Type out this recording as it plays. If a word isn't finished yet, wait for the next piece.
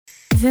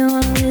If you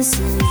wanna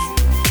listen,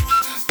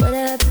 what I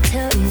have to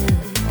tell you.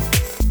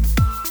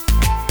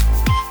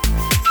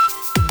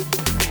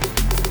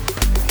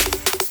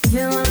 If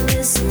you wanna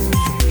listen,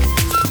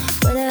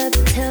 what I have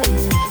to tell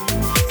you.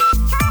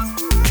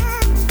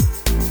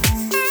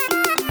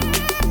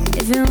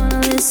 If you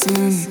wanna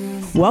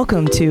listen.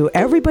 Welcome to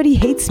Everybody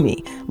Hates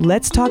Me.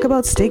 Let's talk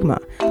about stigma,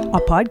 a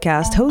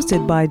podcast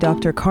hosted by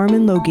Dr.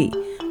 Carmen Logie.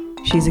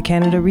 She's a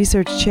Canada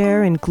Research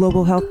Chair in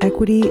Global Health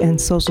Equity and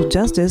Social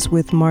Justice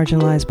with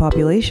Marginalized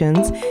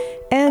Populations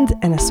and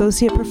an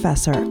Associate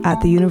Professor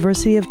at the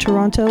University of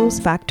Toronto's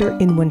Factor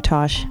in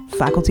Wintosh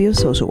Faculty of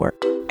Social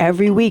Work.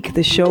 Every week,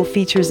 the show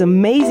features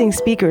amazing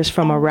speakers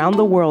from around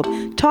the world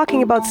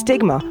talking about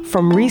stigma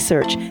from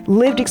research,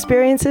 lived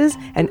experiences,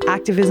 and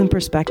activism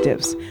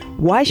perspectives.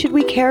 Why should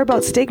we care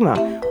about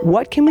stigma?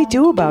 What can we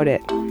do about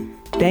it?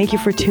 Thank you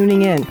for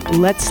tuning in.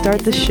 Let's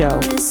start the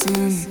show.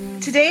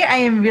 Today, I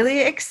am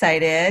really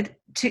excited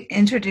to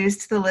introduce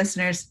to the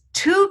listeners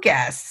two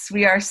guests.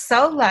 We are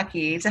so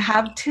lucky to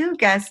have two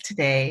guests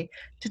today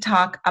to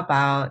talk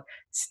about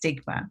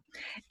stigma.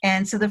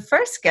 And so the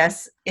first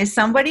guest is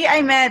somebody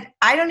I met,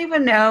 I don't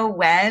even know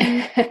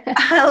when,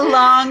 a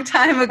long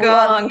time ago.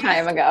 A long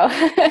time ago.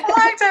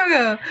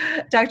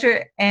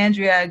 Dr.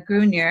 Andrea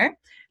Grunier,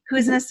 who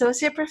is an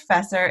associate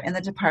professor in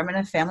the Department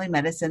of Family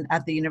Medicine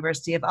at the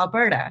University of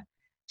Alberta.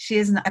 She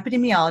is an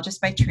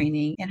epidemiologist by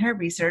training, and her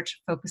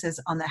research focuses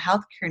on the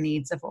healthcare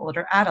needs of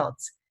older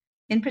adults,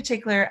 in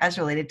particular as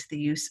related to the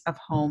use of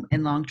home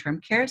and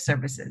long-term care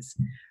services.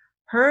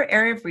 Her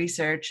area of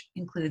research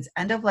includes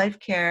end-of-life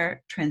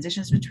care,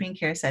 transitions between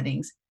care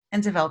settings,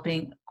 and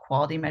developing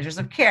quality measures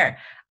of care.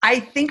 I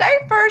think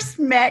I first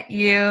met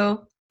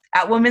you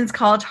at Women's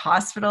College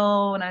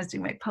Hospital when I was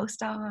doing my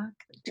postdoc.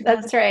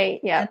 That's right,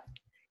 yeah.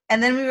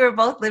 And then we were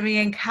both living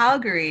in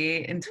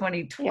Calgary in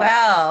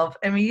 2012,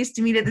 and we used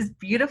to meet at this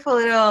beautiful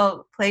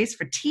little place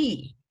for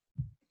tea.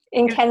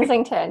 In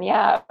Kensington,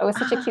 yeah. It was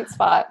such a cute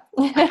spot.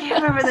 I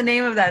can't remember the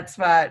name of that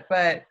spot,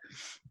 but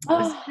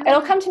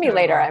it'll come to me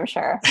later, I'm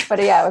sure.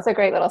 But yeah, it was a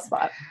great little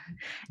spot.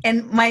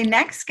 And my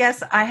next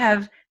guest I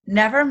have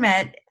never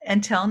met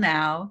until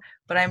now,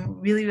 but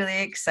I'm really, really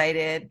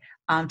excited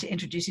to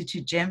introduce you to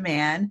Jim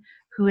Mann,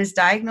 who was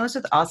diagnosed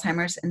with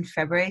Alzheimer's in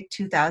February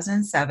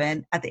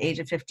 2007 at the age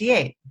of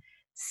 58.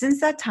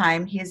 Since that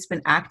time, he has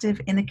been active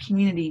in the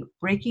community,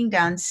 breaking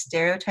down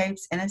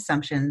stereotypes and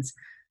assumptions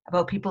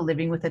about people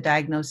living with a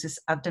diagnosis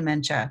of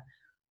dementia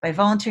by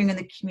volunteering in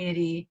the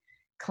community,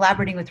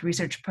 collaborating with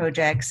research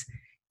projects,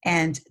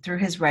 and through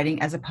his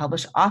writing as a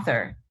published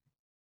author.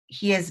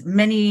 He has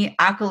many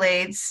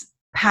accolades,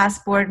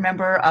 past board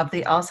member of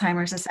the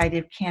Alzheimer's Society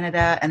of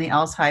Canada and the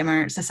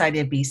Alzheimer's Society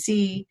of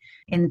BC.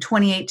 In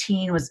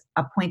 2018, was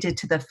appointed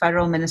to the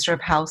Federal Minister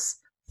of Health's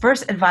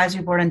first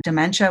advisory board on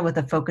dementia with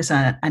a focus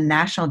on a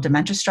national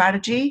dementia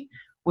strategy,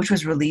 which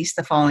was released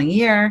the following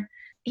year.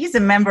 He's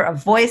a member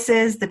of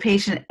Voices, the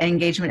Patient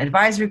Engagement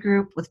Advisory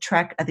Group with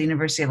TREC at the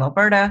University of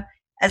Alberta,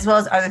 as well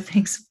as other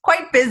things.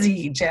 Quite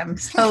busy, Jim.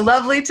 So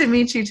lovely to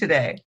meet you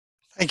today.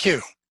 Thank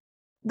you.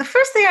 The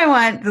first thing I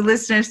want the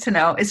listeners to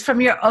know is from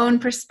your own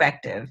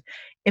perspective.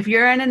 If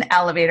you're in an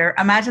elevator,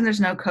 imagine there's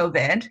no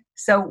COVID,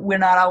 so we're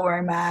not all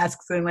wearing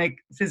masks and like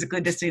physically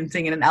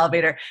distancing in an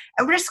elevator,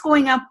 and we're just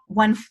going up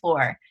one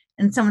floor,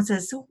 and someone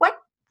says, so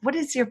what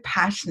is your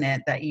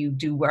passionate that you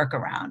do work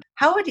around?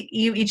 How would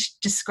you each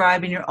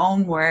describe in your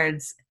own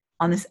words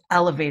on this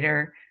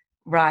elevator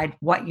ride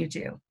what you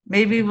do?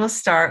 Maybe we'll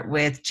start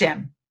with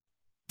Jim.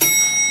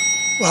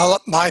 Well,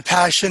 my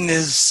passion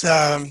is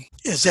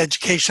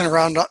education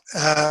around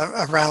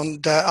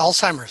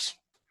Alzheimer's.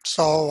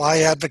 So I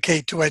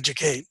advocate to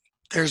educate.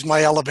 There's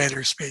my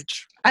elevator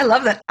speech. I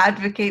love that.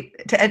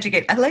 Advocate to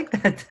educate. I like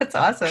that. That's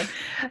awesome.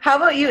 How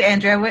about you,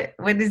 Andrea?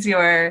 What is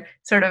your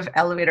sort of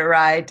elevator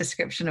ride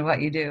description of what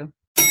you do?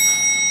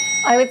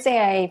 I would say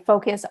I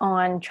focus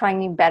on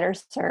trying to better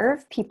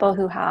serve people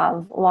who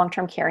have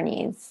long-term care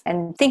needs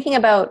and thinking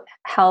about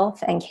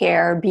health and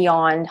care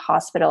beyond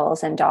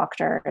hospitals and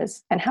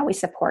doctors and how we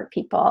support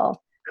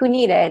people who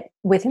need it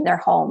within their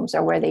homes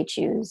or where they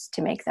choose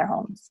to make their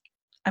homes.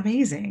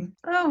 Amazing.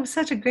 Oh,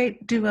 such a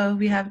great duo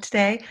we have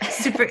today. I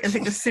think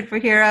the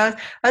superheroes.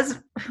 I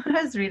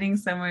was reading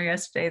somewhere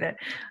yesterday that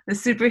the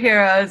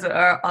superheroes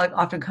are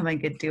often come in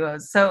good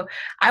duos. So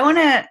I want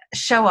to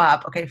show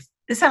up. Okay,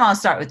 this time I'll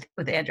start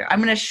with Andrew. I'm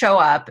going to show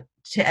up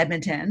to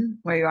Edmonton,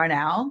 where you are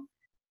now,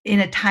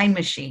 in a time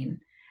machine.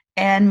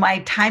 And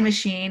my time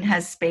machine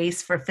has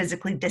space for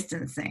physically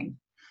distancing.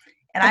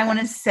 And I want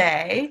to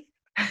say,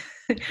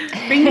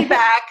 bring me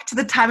back to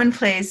the time and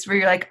place where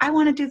you're like, I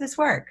want to do this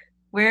work.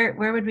 Where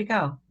would we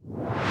go?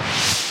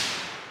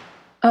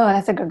 Oh,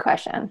 that's a good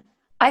question.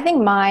 I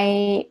think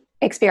my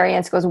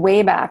experience goes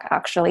way back,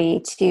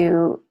 actually,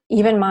 to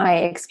even my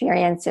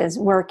experiences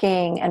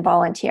working and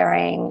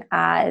volunteering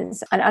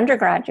as an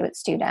undergraduate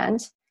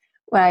student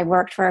when I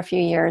worked for a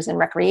few years in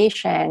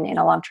recreation in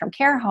a long-term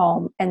care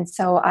home. And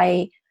so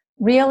I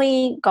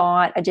really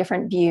got a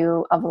different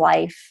view of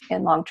life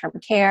in long-term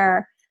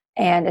care,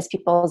 And as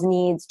people's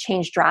needs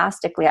changed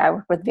drastically, I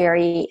work with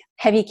very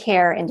heavy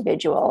care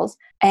individuals,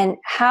 and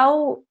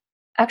how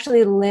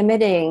actually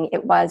limiting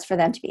it was for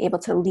them to be able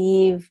to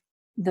leave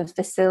the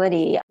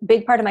facility. A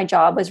big part of my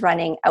job was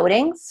running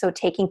outings, so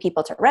taking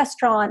people to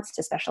restaurants,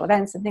 to special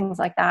events and things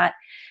like that.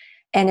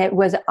 And it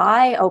was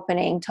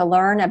eye-opening to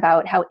learn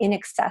about how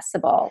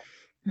inaccessible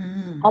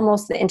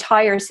almost the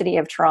entire city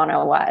of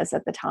Toronto was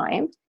at the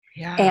time.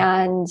 Yeah.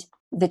 And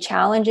the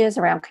challenges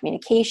around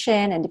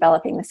communication and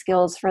developing the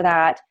skills for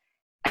that.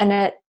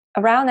 And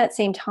around that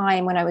same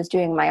time when I was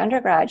doing my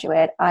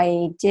undergraduate,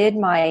 I did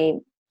my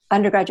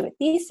undergraduate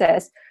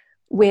thesis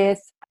with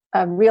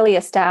a really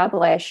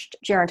established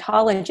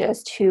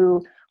gerontologist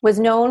who was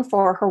known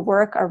for her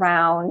work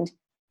around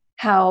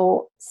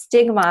how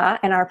stigma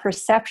and our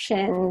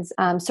perceptions,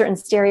 certain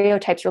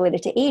stereotypes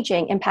related to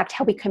aging, impact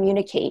how we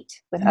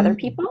communicate with other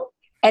people,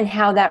 and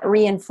how that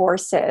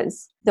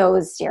reinforces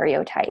those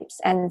stereotypes.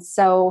 And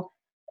so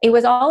it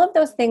was all of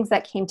those things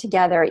that came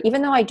together.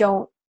 Even though I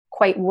don't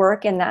quite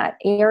work in that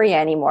area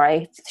anymore,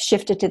 I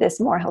shifted to this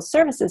more health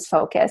services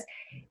focus.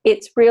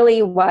 It's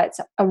really what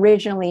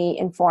originally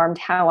informed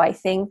how I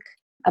think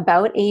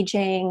about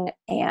aging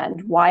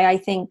and why I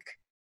think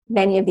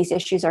many of these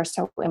issues are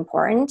so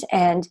important.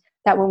 And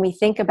that when we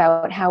think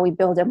about how we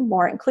build a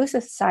more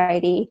inclusive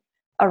society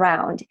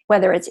around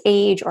whether it's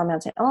age or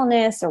mental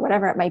illness or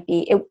whatever it might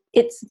be,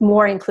 it's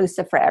more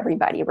inclusive for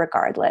everybody,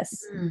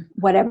 regardless,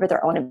 whatever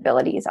their own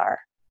abilities are.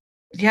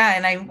 Yeah,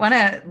 and I want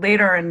to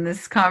later in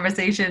this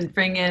conversation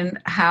bring in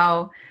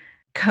how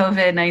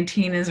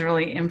COVID-19 is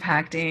really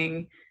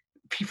impacting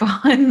people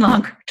in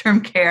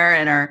long-term care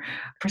and our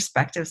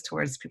perspectives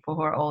towards people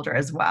who are older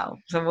as well.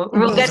 So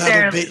we'll get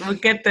there. We'll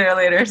get there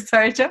later.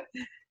 Sorry, Joe.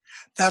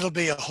 That'll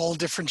be a whole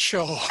different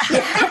show.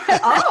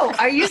 Oh,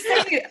 are you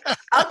saying?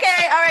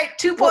 Okay, all right.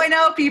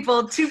 2.0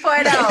 people,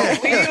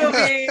 2.0. We will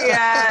be.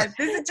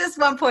 This is just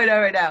 1.0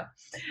 right now.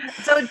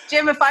 So,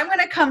 Jim, if I'm going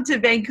to come to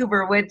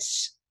Vancouver,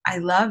 which I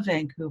love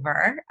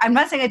Vancouver. I'm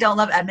not saying I don't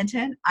love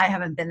Edmonton. I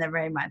haven't been there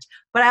very much,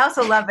 but I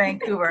also love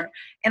Vancouver.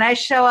 And I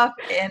show up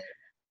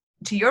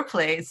to your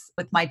place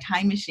with my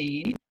time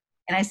machine,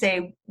 and I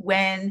say,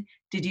 when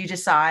did you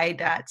decide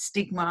that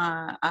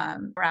stigma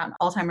around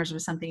Alzheimer's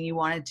was something you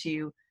wanted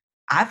to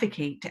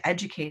advocate, to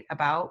educate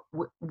about?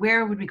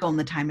 Where would we go in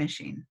the time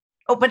machine?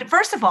 Oh, but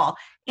first of all,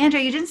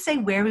 Andrea, you didn't say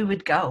where we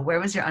would go. Where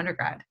was your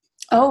undergrad?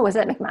 Oh, was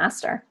it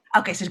McMaster?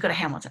 Okay, so to go to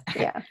Hamilton.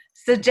 Okay. Yeah.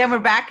 So Jen,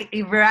 we're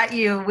at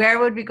you. Where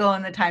would we go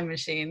in the time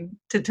machine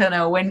to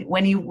know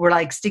when you were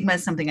like, stigma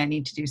is something I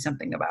need to do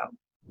something about?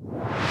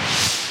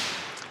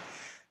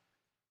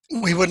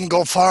 We wouldn't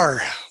go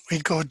far.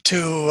 We'd go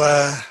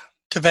to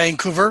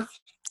Vancouver,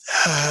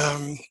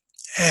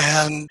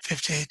 and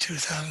 58,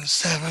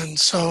 2007.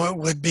 So it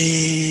would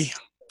be,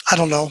 I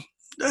don't know,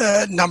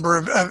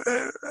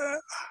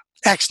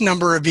 X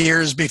number of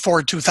years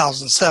before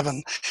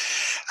 2007.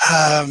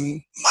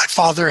 My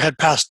father had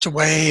passed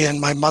away,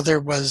 and my mother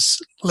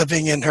was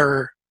living in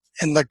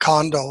the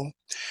condo.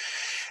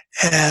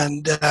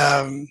 And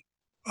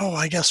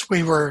I guess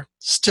we were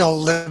still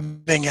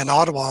living in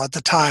Ottawa at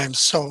the time,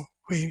 so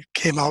we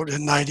came out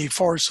in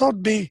 94. So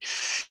it'd be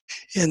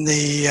in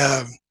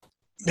the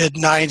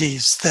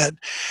mid-90s that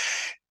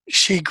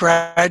she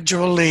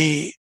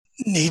gradually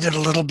needed a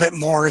little bit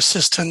more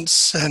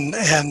assistance,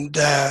 and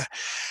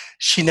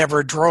she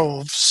never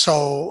drove.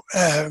 So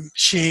a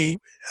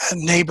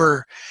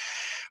neighbor,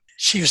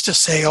 she used to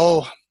say,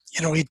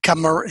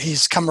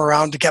 he's come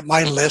around to get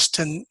my list,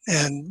 and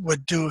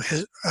would do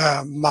his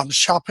mom's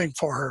shopping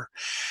for her.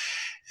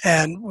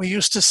 And we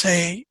used to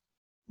say,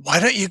 why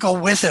don't you go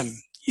with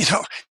him?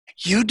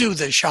 You do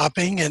the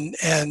shopping,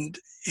 and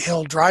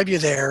he'll drive you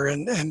there.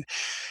 And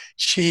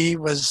she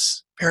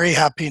was very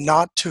happy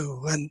not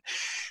to. And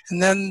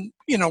then,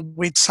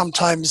 we'd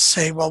sometimes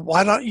say, well,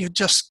 why don't you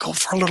just go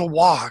for a little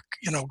walk,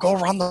 go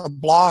around the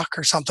block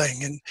or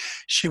something. And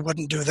she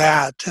wouldn't do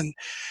that. And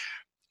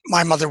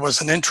my mother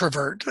was an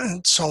introvert.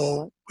 And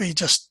so we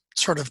just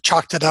sort of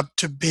chalked it up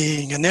to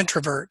being an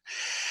introvert.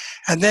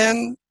 And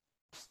then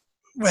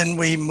when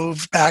we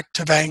moved back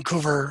to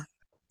Vancouver,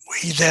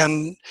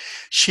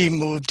 she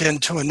moved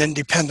into an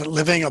independent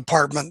living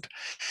apartment.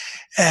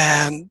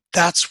 And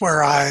that's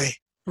where I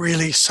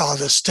really saw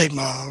the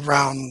stigma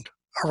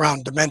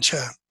around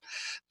dementia,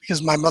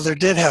 because my mother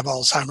did have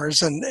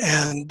Alzheimer's.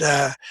 And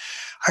I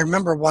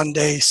remember one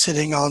day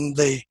sitting on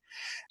the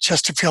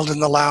Chesterfield in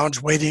the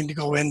lounge waiting to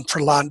go in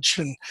for lunch,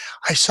 and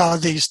I saw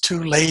these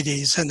two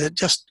ladies, and it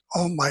just,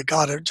 oh my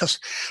God, it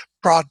just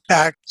brought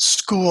back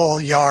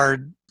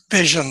schoolyard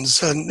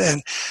visions,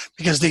 and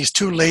because these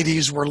two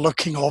ladies were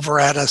looking over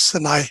at us,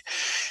 and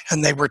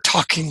they were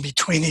talking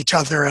between each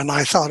other, and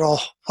I thought, oh,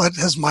 what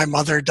has my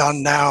mother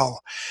done now?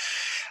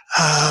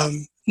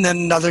 And then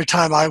another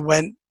time I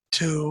went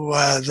to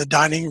the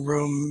dining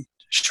room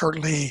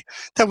shortly,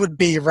 that would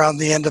be around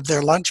the end of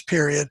their lunch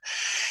period,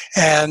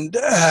 and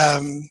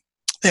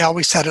they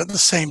always sat at the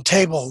same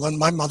table, and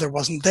my mother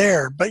wasn't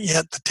there, but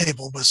yet the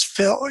table was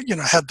filled,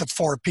 had the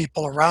four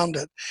people around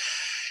it.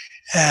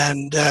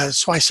 And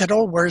so I said,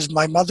 "Oh, where's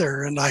my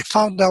mother?" And I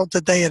found out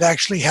that they had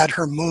actually had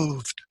her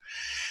moved,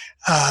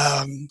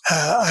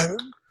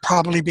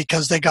 probably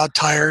because they got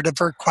tired of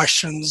her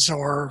questions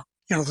or,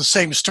 the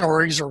same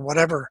stories or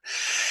whatever.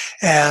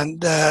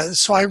 And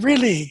so I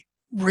really,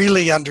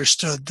 really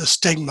understood the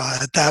stigma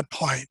at that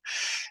point.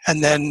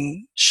 And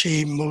then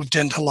she moved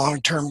into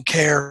long-term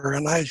care,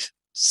 and I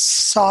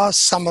saw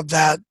some of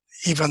that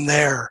even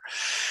there,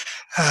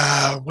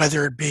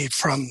 whether it be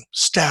from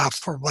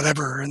staff or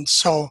whatever. And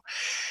so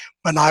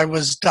when I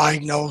was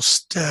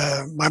diagnosed,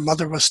 my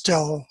mother was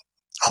still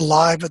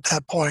alive at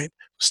that point,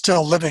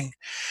 still living.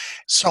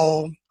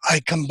 So I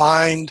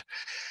combined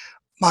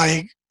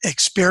my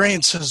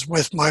experiences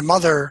with my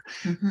mother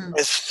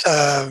with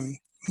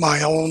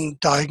my own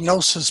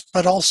diagnosis,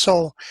 but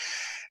also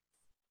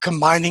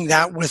combining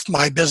that with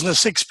my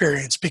business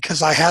experience,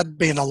 because I had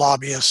been a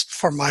lobbyist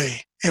for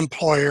my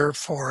employer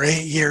for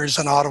 8 years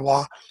in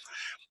Ottawa.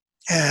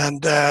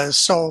 And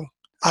so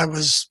I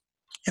was,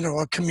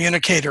 a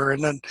communicator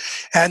and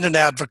an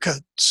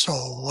advocate. So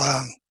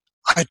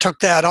I took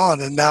that on,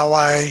 and now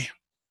I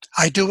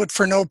do it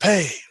for no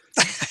pay.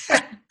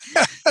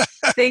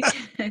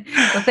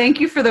 Thank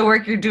you for the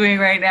work you're doing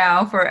right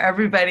now for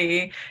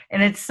everybody.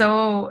 And it's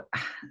so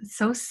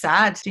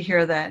sad to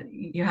hear that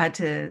you had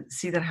to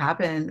see that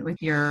happen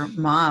with your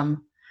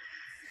mom.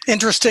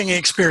 Interesting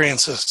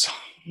experiences.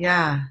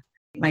 Yeah.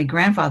 My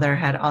grandfather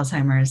had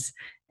Alzheimer's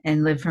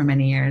and lived for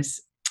many years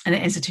in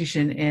an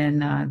institution in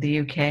the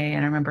UK.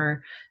 And I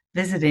remember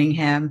visiting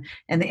him,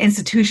 and the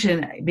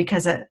institution,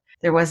 because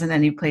there wasn't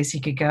any place he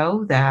could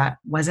go that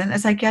wasn't a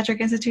psychiatric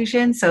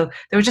institution. So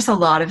there was just a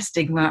lot of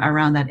stigma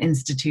around that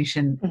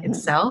institution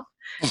itself,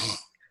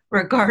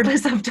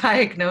 regardless of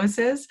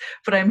diagnosis.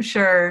 But I'm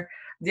sure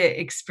the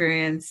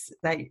experience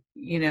that,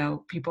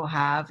 people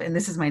have, and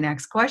this is my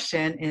next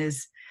question,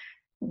 is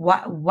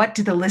what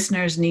do the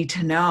listeners need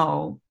to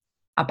know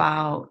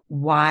about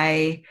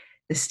why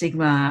the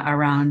stigma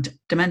around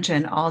dementia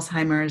and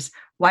Alzheimer's,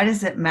 why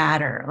does it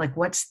matter? Like,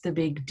 what's the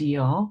big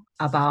deal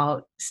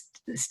about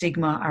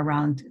stigma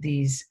around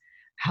these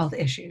health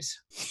issues?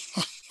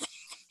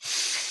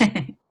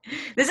 I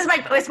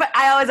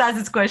always ask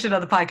this question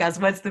on the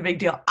podcast, what's the big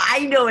deal?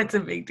 I know it's a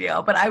big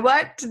deal, but I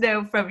want to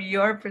know from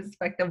your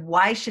perspective,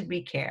 why should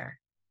we care?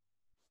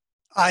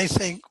 I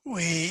think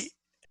the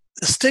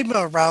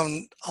stigma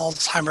around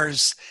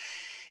Alzheimer's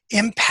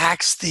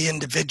impacts the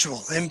individual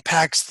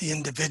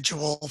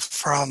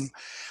from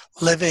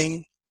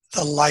living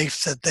the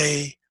life that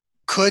they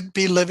could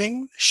be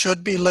living,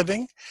 should be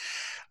living.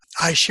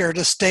 I shared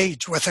a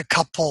stage with a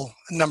couple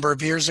a number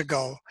of years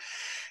ago,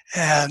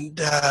 and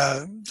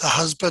the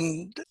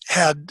husband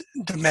had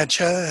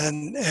dementia,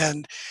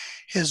 and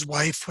his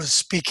wife was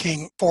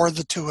speaking for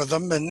the two of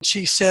them, and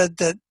she said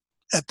that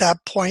at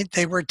that point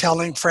they were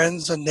telling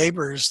friends and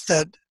neighbors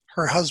that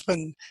her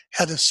husband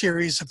had a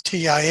series of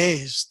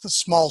TIAs, the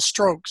small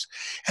strokes,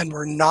 and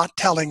were not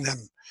telling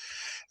them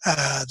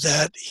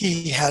that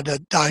he had a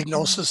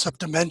diagnosis of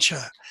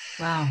dementia.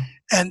 Wow.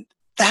 And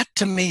that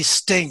to me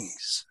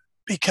stings,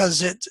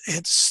 because it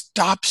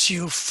stops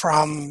you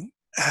from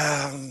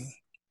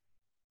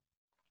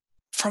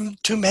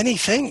too many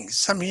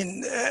things. I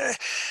mean,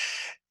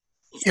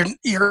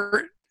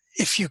 you're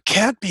if you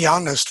can't be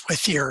honest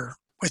with your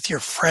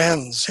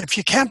friends, if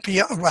you can't be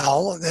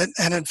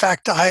and in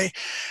fact,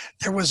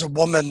 there was a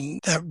woman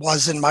that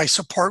was in my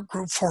support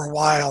group for a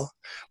while.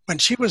 When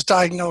she was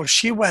diagnosed,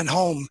 she went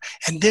home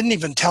and didn't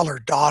even tell her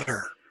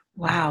daughter.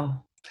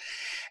 Wow.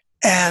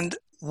 And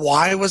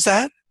why was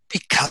that?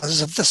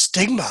 Because of the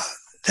stigma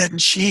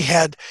that she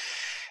had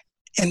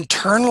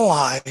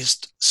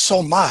internalized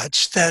so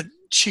much that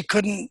she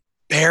couldn't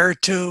bear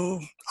to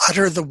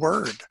utter the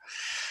word.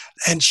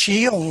 And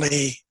she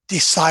only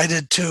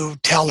decided to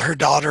tell her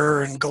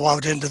daughter and go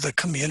out into the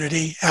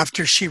community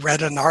after she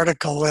read an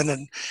article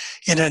in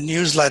a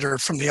newsletter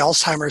from the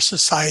Alzheimer's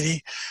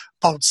Society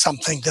about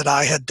something that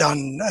I had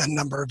done a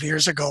number of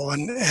years ago.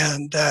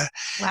 And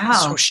wow.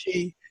 So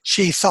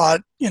she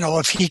thought,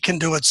 if he can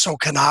do it, so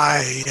can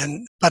I.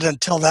 But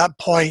until that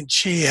point,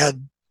 she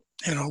had,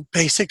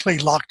 basically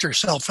locked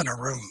herself in a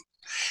room.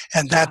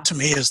 And that to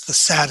me is the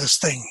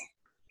saddest thing.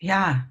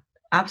 Yeah,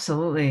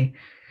 absolutely.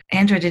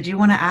 Andrea, did you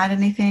want to add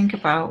anything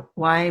about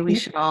why we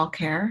should all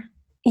care?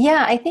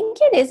 Yeah, I think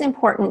it is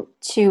important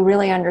to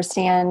really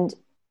understand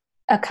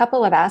a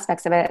couple of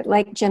aspects of it.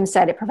 Like Jim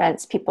said, it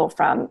prevents people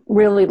from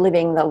really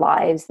living the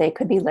lives they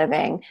could be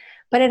living,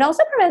 but it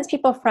also prevents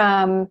people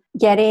from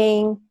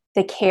getting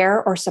the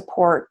care or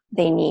support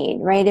they need,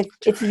 right?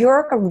 If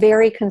you're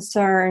very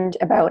concerned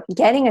about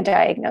getting a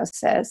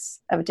diagnosis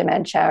of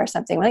dementia or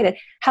something like that,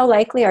 how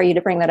likely are you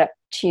to bring that up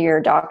to your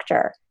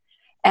doctor?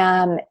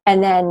 And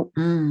then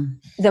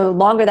the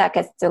longer that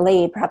gets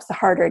delayed, perhaps the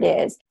harder it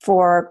is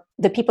for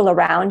the people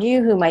around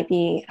you who might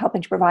be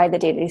helping to provide the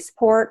day-to-day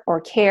support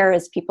or care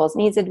as people's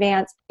needs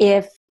advance.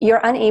 If you're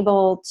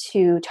unable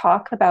to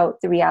talk about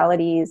the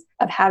realities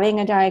of having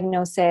a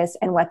diagnosis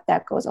and what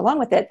that goes along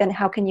with it, then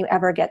how can you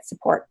ever get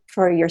support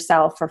for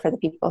yourself or for the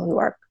people who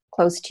are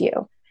close to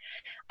you?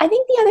 I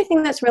think the other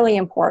thing that's really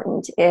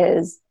important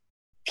is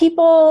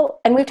people,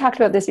 and we've talked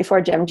about this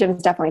before,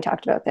 Jim's definitely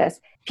talked about this.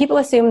 People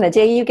assume the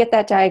day you get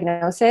that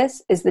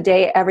diagnosis is the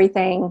day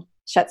everything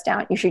shuts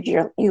down. You should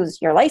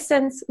lose your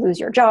license, lose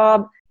your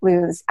job,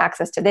 lose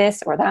access to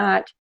this or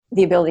that,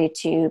 the ability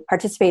to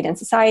participate in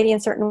society in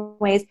certain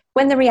ways,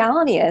 when the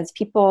reality is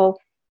people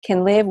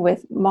can live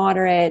with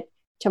moderate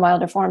to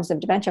milder forms of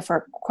dementia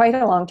for quite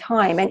a long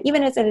time. And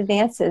even as it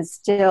advances,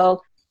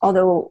 still,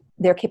 although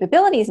their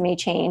capabilities may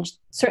change,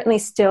 certainly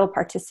still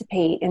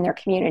participate in their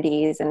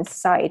communities and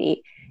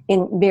society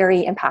in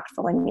very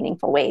impactful and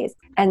meaningful ways.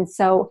 And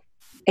so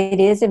it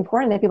is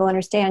important that people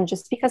understand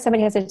just because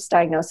somebody has a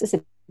diagnosis,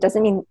 it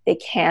doesn't mean they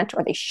can't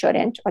or they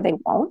shouldn't or they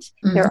won't.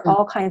 Mm-hmm. There are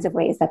all kinds of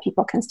ways that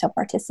people can still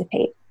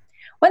participate.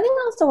 One thing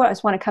also I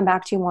just want to come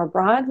back to more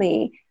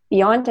broadly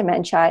beyond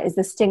dementia is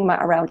the stigma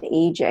around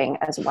aging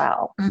as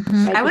well.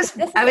 Mm-hmm. Right?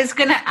 I was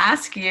going to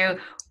ask you,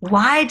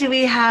 why do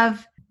we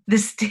have the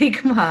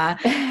stigma?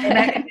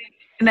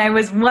 And I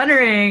was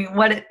wondering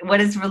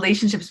what is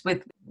relationships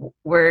with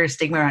where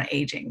stigma around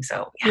aging.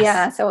 So yes.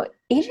 Yeah, so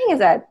aging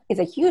is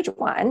a huge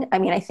one. I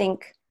mean, I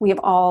think we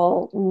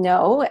all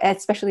know,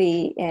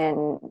 especially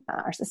in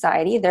our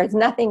society, there's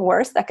nothing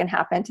worse that can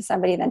happen to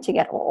somebody than to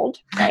get old,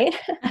 right?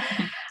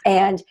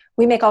 And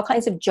we make all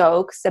kinds of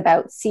jokes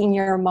about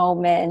senior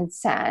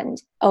moments and,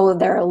 oh,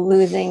 they're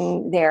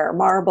losing their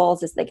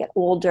marbles as they get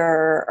older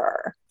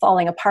or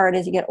falling apart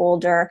as you get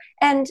older.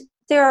 And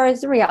there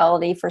is a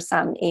reality for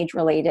some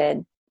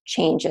age-related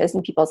changes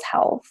in people's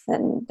health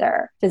and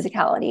their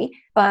physicality.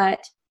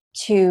 But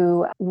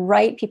to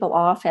write people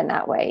off in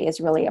that way is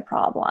really a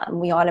problem.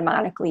 We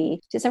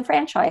automatically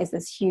disenfranchise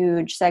this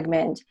huge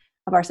segment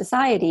of our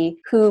society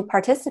who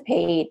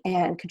participate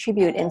and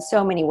contribute in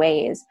so many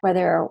ways,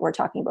 whether we're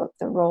talking about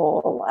the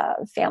role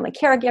of family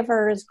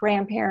caregivers,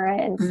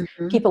 grandparents,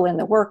 mm-hmm. people in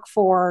the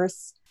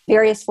workforce,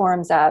 various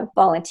forms of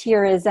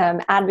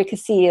volunteerism,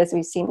 advocacy, as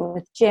we've seen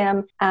with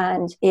Jim.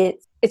 And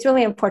it's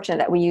really unfortunate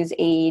that we use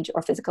age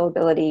or physical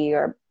ability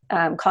or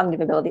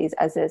cognitive abilities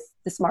as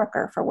this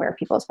marker for where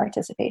people's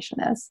participation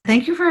is.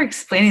 Thank you for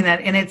explaining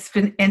that. And it's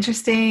been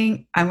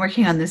interesting. I'm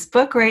working on this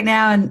book right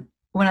now, and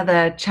one of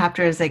the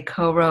chapters I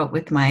co-wrote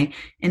with my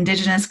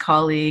Indigenous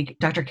colleague,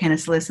 Dr.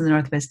 Candice Liss in the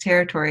Northwest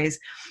Territories.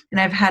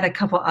 And I've had a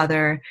couple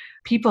other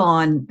people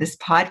on this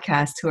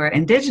podcast who are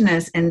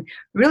Indigenous and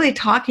really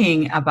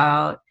talking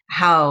about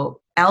how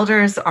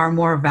elders are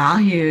more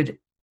valued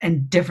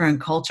in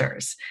different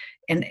cultures.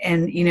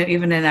 And you know,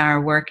 even in our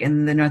work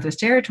in the Northwest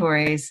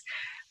Territories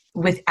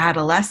with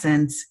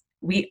adolescents,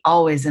 we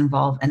always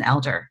involve an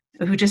elder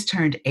who just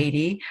turned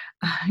 80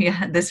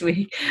 this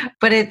week.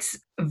 But it's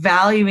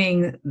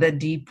valuing the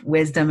deep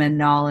wisdom and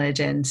knowledge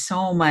and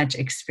so much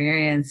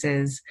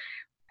experiences.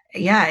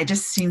 Yeah, it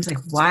just seems like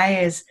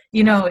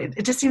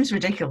it just seems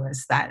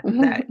ridiculous that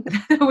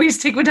we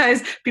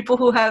stigmatize people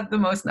who have the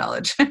most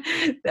knowledge.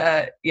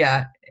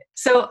 Yeah.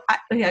 So,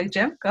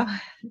 Jim, go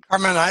ahead.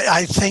 Carmen,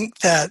 I think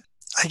that,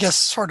 I guess,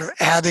 sort of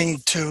adding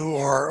to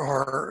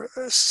or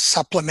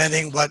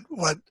supplementing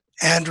what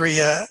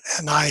Andrea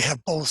and I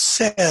have both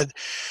said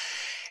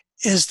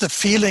is the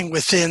feeling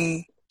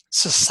within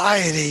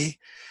society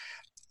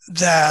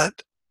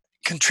that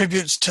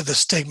contributes to the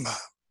stigma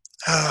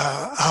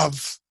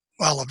of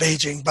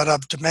aging, but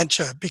of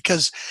dementia,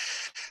 because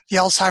the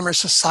Alzheimer's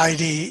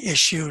Society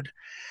issued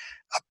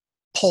a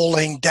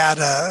polling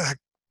data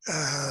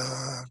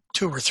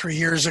 2 or 3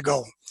 years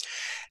ago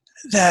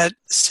that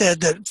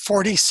said that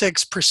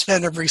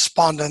 46% of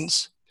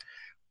respondents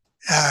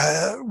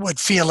would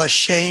feel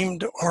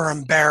ashamed or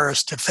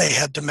embarrassed if they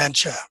had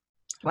dementia.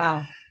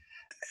 Wow.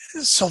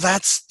 So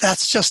that's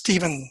just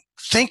even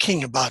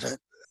thinking about it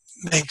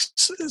makes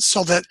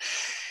so that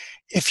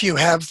if you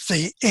have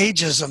the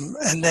ageism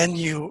and then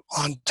you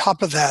on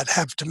top of that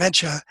have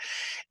dementia,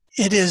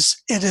 it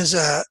is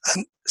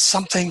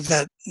something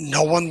that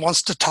no one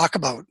wants to talk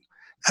about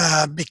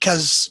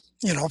because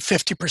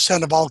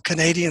 50% of all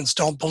Canadians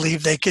don't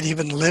believe they could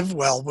even live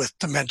well with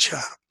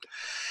dementia.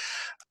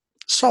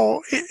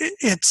 So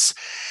it's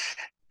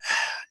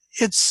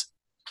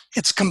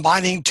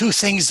combining two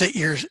things that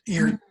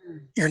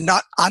you're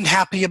not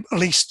unhappy, at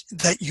least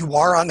that you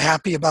are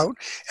unhappy about,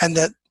 and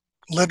that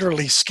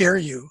literally scare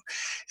you,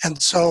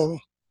 and so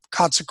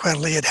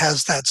consequently, it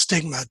has that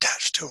stigma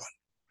attached to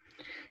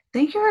it.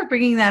 Thank you for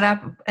bringing that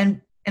up,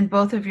 and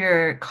both of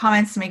your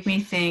comments make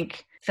me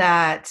think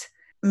that.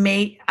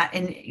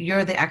 And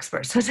you're the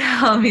expert, so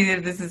tell me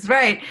if this is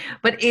right,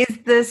 but is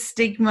the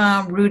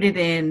stigma rooted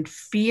in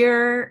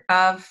fear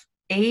of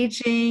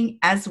aging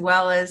as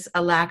well as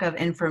a lack of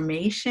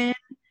information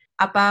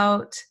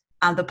about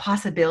the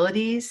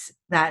possibilities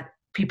that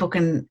people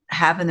can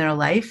have in their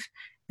life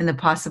and the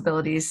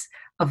possibilities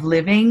of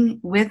living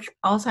with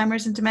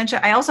Alzheimer's and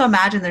dementia? I also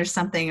imagine there's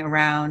something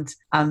around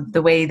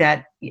the way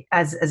that,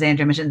 as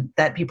Andrea mentioned,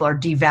 that people are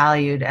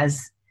devalued,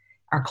 as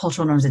our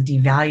cultural norms that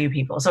devalue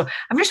people. So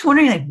I'm just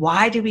wondering,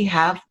 why do we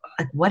have,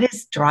 what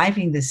is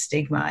driving this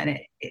stigma? And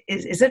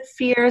is it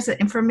fear? Is it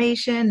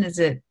information? Is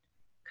it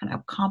kind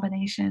of a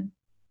combination?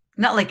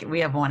 Not like we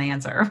have one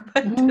answer,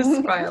 but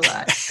just by a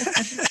lot.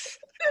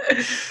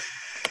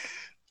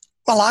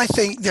 Well, I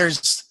think there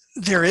is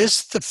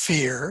the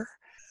fear,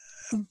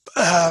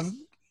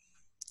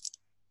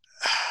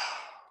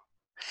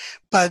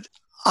 but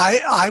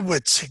I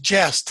would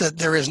suggest that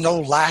there is no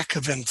lack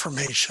of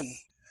information.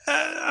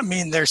 I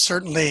mean, there's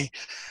certainly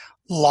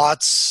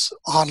lots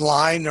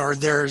online, or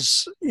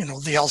there's,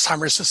 the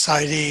Alzheimer's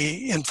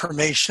Society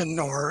information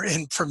or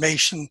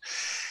information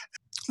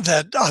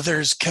that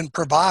others can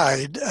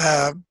provide.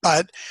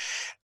 But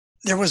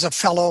there was a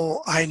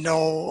fellow I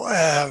know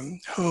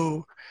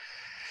who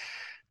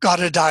got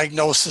a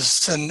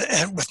diagnosis and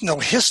with no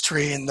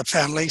history in the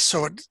family,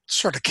 so it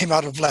sort of came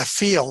out of left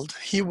field.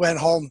 He went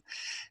home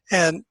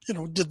and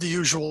did the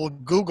usual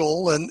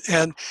Google,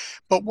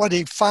 but what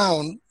he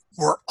found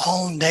were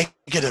all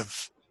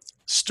negative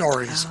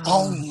stories,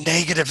 all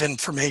negative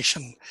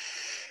information.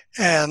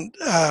 And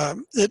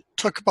it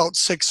took about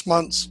 6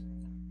 months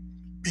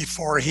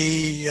before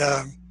he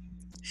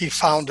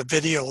found a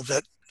video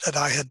that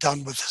I had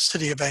done with the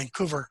city of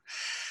Vancouver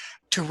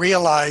to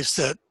realize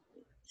that,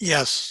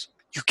 yes,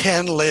 you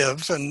can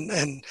live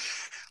and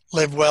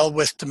live well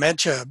with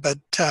dementia, but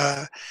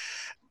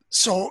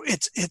so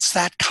it's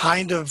that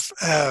kind of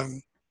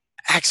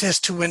access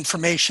to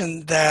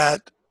information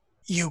that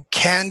you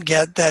can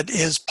get that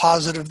is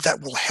positive,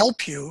 that will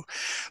help you.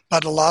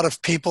 But a lot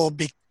of people,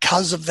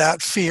 because of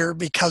that fear,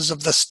 because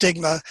of the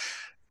stigma,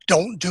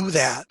 don't do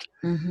that.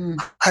 Mm-hmm.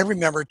 I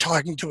remember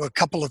talking to a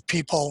couple of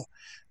people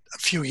a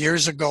few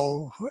years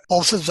ago.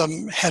 Both of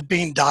them had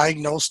been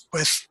diagnosed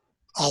with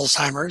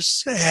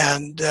Alzheimer's,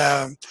 and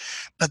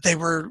but they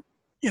were,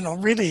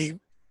 really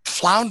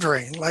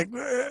floundering, like,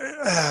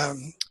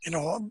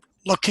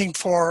 looking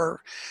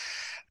for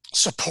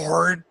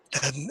support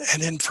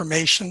and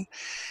information.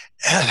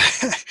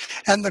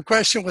 And the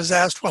question was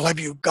asked, well, have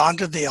you gone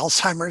to the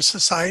Alzheimer's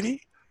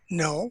Society?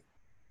 No.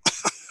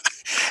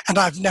 And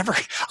I've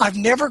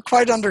never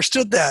quite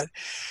understood that.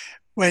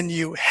 When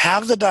you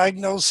have the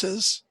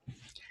diagnosis,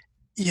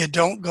 you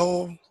don't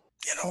go,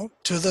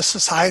 to the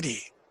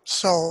society.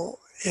 So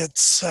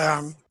it's,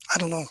 I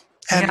don't know,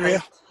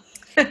 Andrea?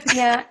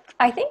 Yeah,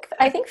 I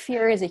think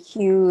fear is a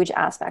huge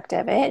aspect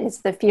of it. It's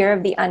the fear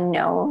of the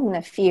unknown,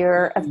 the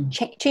fear of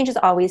change is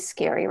always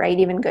scary, right?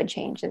 Even good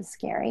change is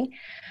scary.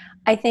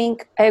 I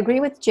think I agree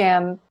with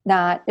Jim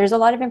that there's a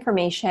lot of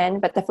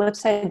information, but the flip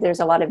side, there's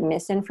a lot of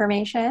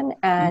misinformation,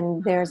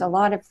 and there's a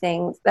lot of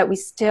things that we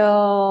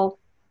still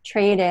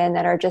trade in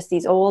that are just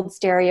these old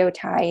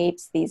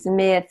stereotypes, these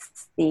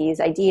myths,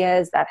 these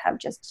ideas that have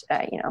just,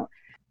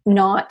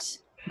 not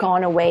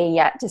gone away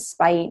yet,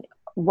 despite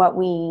what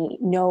we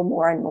know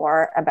more and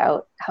more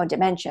about how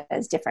dementia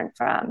is different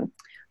from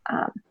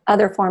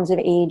other forms of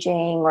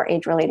aging or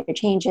age-related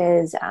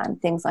changes,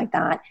 things like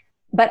that.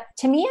 But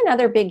to me,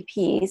 another big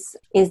piece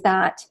is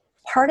that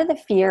part of the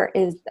fear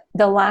is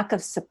the lack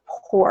of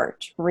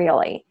support,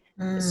 really.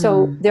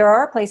 So there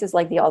are places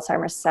like the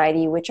Alzheimer's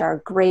Society, which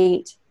are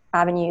great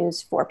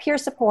avenues for peer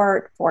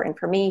support, for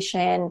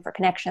information, for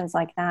connections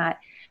like that.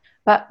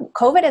 But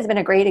COVID has been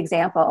a great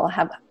example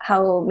of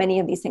how many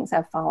of these things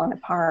have fallen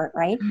apart,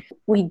 right?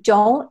 We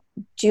don't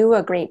do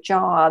a great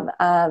job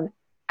of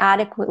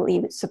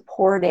adequately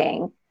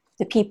supporting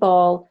the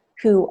people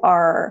who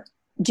are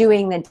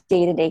doing the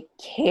day-to-day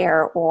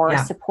care or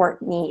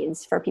support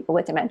needs for people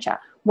with dementia,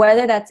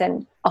 whether that's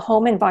in a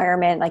home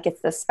environment, like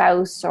it's the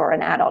spouse or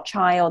an adult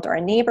child or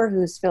a neighbor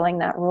who's filling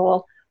that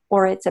role,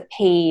 or it's a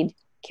paid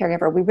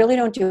caregiver. We really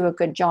don't do a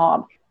good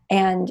job.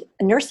 And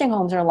nursing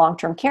homes or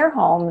long-term care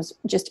homes,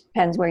 just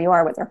depends where you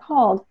are, what they're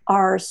called,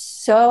 are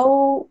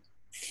so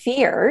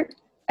feared.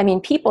 I mean,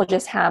 people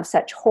just have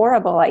such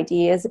horrible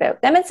ideas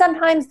about them, and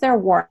sometimes they're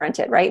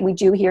warranted, right? We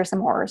do hear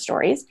some horror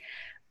stories,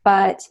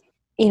 but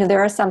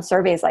there are some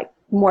surveys like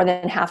more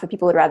than half of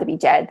people would rather be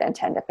dead than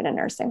to end up in a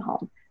nursing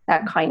home,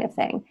 that kind of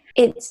thing.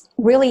 It's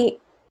really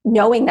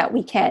knowing that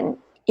we can,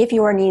 if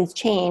your needs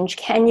change,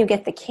 can you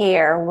get the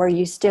care where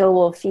you still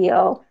will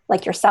feel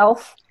like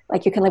yourself,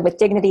 like you can live with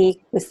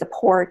dignity, with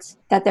support,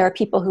 that there are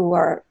people who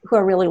are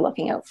really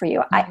looking out for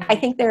you. I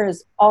think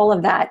there's all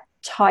of that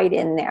tied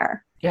in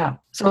there. Yeah.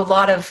 So a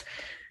lot of,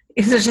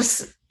 there's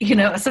just,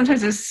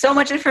 sometimes there's so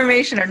much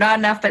information or not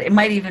enough, but it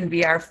might even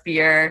be our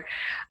fear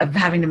of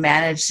having to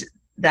manage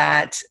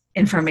that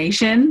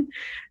information.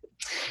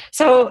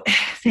 So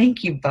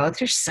thank you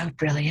both. You're so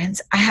brilliant.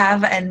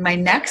 And my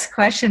next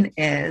question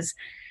is,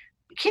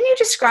 can you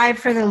describe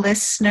for the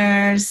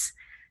listeners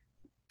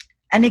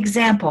an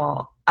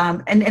example?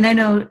 And I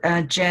know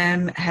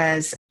Jim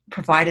has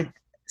provided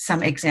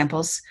some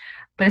examples,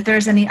 but if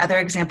there's any other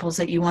examples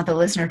that you want the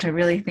listener to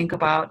really think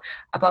about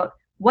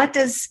what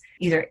does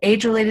either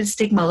age-related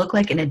stigma look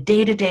like in a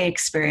day-to-day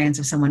experience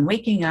of someone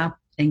waking up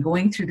and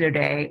going through their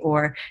day,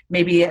 or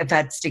maybe if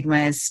that stigma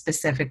is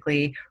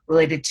specifically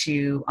related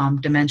to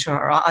dementia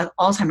or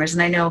Alzheimer's.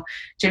 And I know,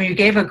 Jim, you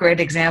gave a great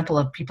example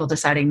of people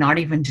deciding not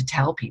even to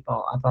tell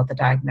people about the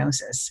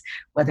diagnosis,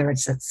 whether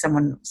it's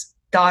someone's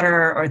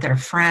daughter or their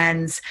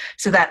friends,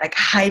 so that like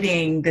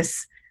hiding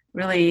this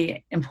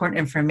really important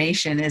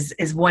information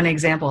is one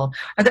example.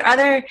 Are there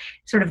other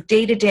sort of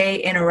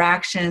day-to-day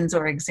interactions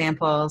or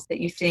examples that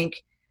you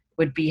think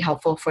would be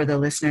helpful for the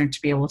listener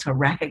to be able to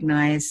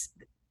recognize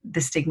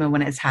the stigma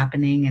when it's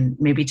happening and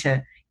maybe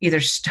to either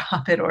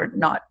stop it or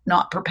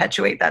not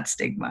perpetuate that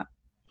stigma?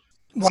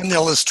 One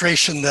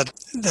illustration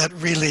that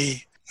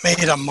really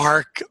made a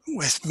mark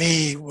with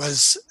me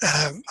was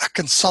a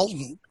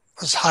consultant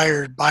was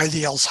hired by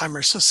the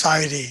Alzheimer's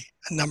Society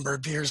a number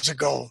of years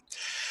ago.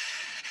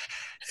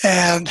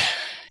 And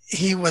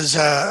he was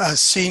a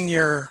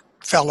senior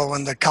fellow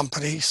in the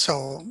company,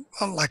 so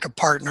like a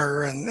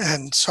partner,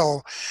 and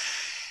so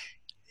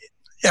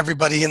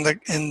everybody in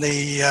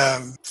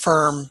the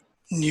firm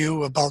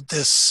knew about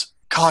this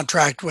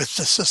contract with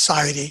the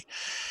society.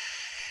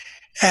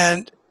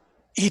 And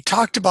he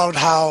talked about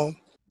how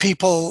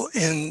people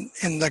in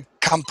the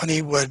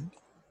company would,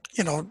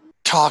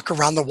 talk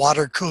around the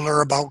water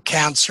cooler about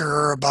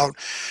cancer, about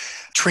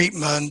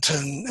treatment,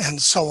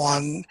 and so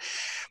on.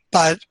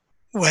 But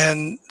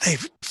when they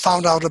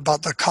found out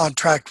about the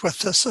contract with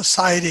the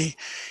society,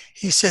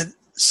 he said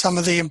some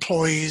of the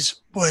employees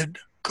would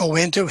go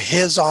into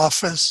his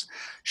office,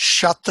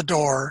 shut the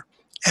door,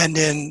 and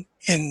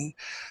in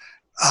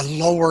a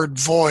lowered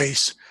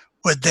voice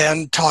would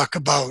then talk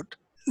about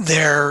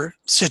their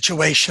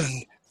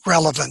situation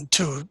relevant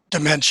to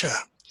dementia.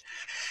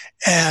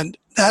 And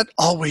that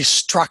always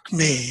struck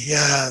me,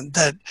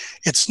 that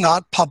it's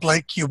not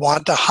public, you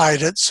want to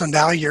hide it, so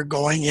now you're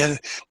going in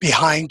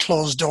behind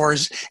closed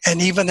doors,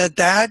 and even at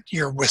that,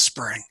 you're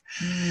whispering.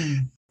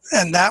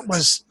 And that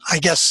was, I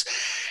guess,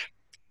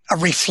 a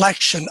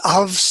reflection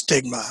of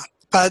stigma.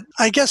 But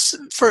I guess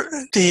for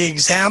the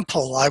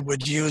example I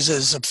would use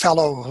is a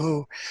fellow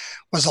who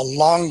was a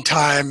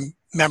long-time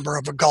member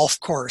of a golf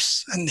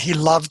course, and he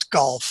loved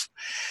golf.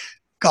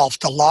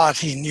 Golfed a lot,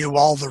 he knew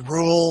all the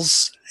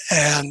rules,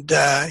 and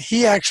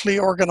he actually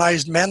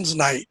organized men's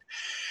night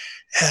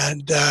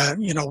and,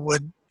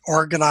 would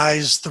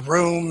organize the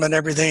room and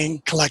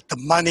everything, collect the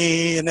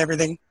money and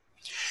everything.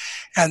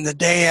 And the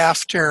day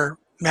after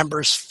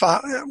members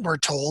were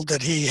told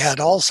that he had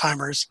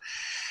Alzheimer's,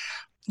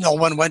 no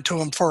one went to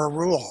him for a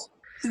rule.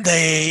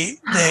 They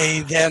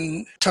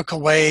then took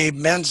away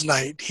men's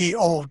night.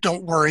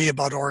 Don't worry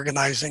about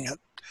organizing it.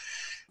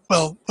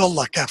 We'll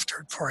look after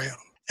it for you.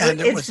 And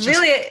it's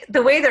really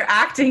the way they're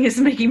acting is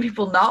making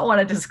people not want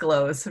to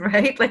disclose,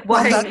 right? Like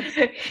why? Well,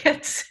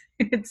 it's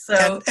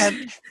so.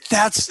 And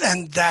that's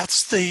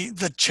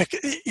the chicken.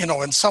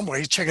 In some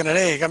ways, chicken and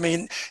egg. I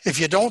mean, if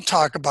you don't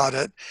talk about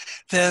it,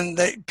 then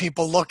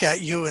people look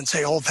at you and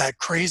say, "Oh, that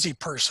crazy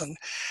person,"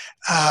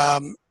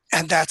 and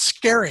that's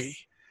scary.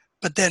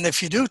 But then,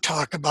 if you do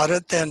talk about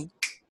it, then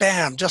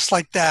bam, just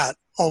like that.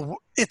 Oh,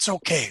 it's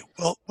okay.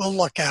 We'll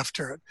look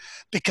after it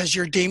because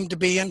you're deemed to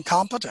be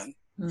incompetent.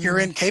 You're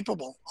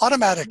incapable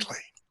automatically.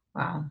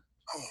 Wow.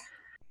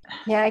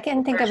 Yeah, I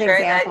can think of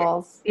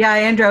examples.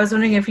 Andrew, I was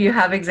wondering if you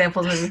have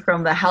examples maybe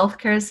from the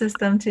healthcare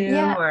system too,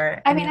 or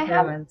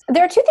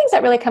there are two things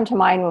that really come to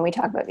mind when we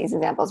talk about these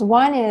examples.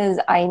 One is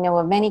I know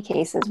of many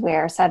cases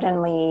where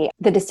suddenly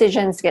the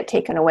decisions get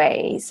taken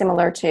away,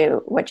 similar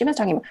to what Jim is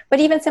talking about, but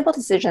even simple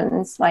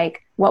decisions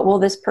like what will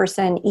this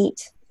person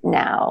eat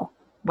now?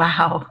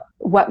 Wow.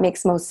 What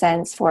makes most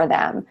sense for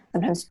them?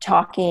 Sometimes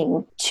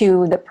talking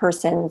to the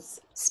person's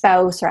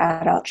spouse or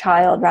adult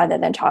child rather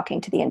than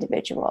talking to the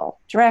individual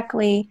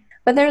directly.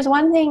 But there's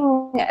one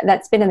thing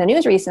that's been in the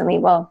news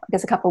recently, I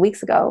guess a couple of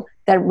weeks ago,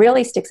 that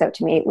really sticks out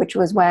to me, which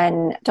was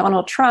when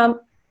Donald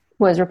Trump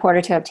was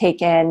reported to have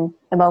taken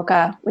the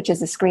MOCA, which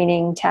is a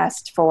screening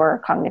test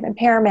for cognitive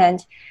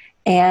impairment.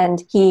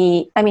 And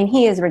he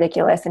is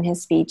ridiculous in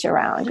his speech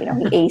around, he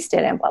aced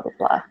it and blah, blah,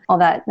 blah, all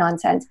that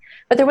nonsense.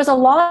 But there was a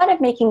lot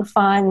of making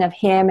fun of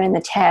him and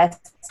the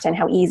test and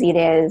how easy it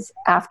is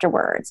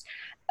afterwards.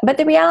 But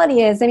the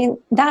reality is,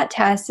 that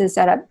test is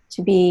set up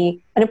to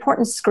be an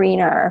important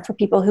screener for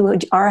people who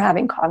are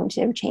having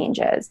cognitive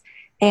changes.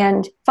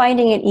 And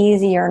finding it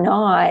easy or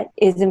not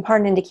is in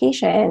part an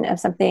indication of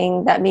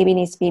something that maybe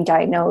needs to be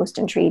diagnosed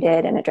and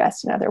treated and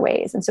addressed in other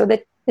ways. And so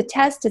the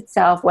test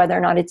itself, whether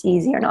or not it's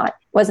easy or not,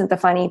 wasn't the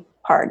funny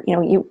part.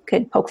 You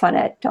could poke fun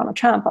at Donald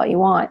Trump all you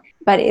want,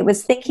 but it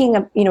was thinking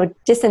of,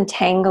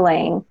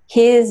 disentangling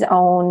his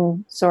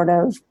own sort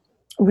of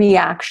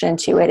reaction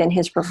to it and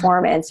his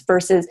performance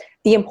versus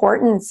the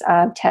importance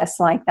of tests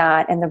like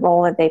that and the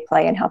role that they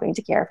play in helping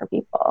to care for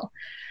people,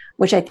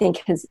 which I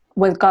think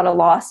got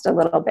lost a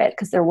little bit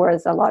because there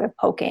was a lot of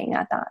poking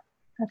at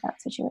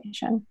that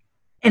situation.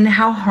 And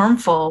how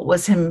harmful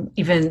was him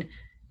even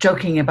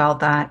joking about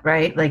that,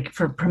 right? Like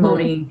for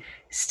promoting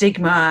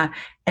stigma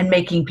and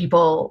making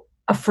people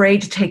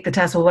afraid to take the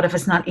test. Well, what if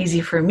it's not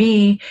easy for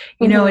me?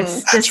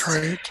 It's just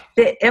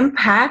the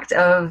impact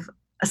of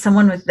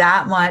someone with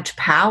that much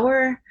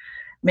power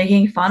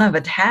making fun of a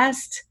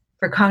test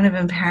for cognitive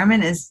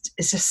impairment is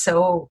just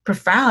so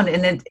profound.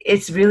 And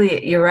it's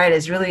really, you're right,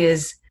 it really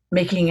is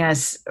making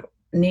us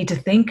need to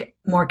think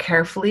more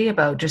carefully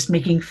about just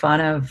making fun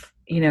of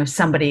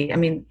somebody, I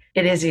mean,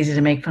 it is easy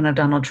to make fun of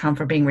Donald Trump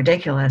for being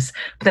ridiculous,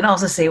 but then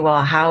also say,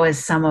 well, how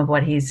is some of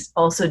what he's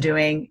also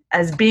doing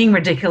as being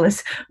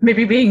ridiculous,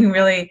 maybe being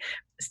really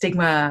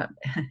stigma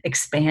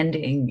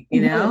expanding,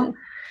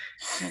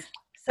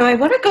 So I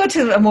want to go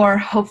to a more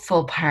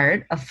hopeful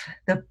part of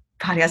the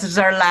podcast, which is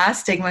our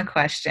last stigma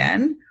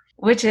question,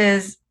 which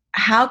is,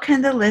 how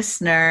can the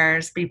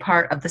listeners be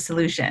part of the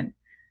solution?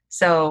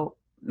 So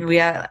we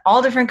have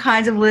all different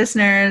kinds of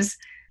listeners.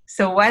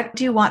 So what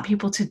do you want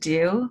people to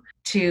do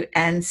to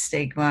end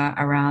stigma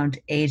around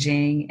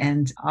aging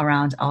and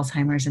around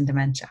Alzheimer's and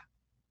dementia?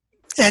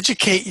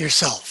 Educate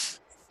yourself.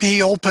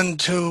 Be open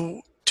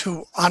to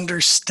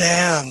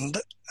understand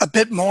a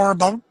bit more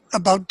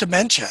about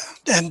dementia,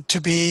 and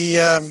to be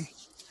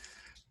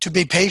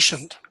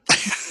patient.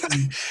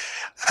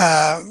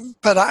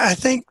 But I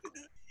think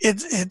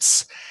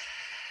it's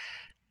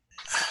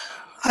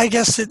I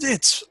guess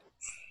it's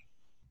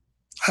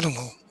I don't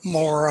know,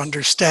 more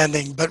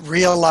understanding, but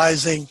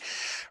realizing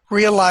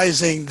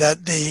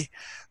that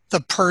the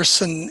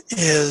person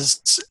is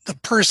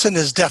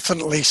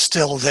definitely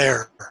still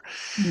there.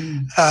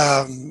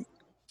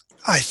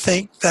 I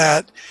think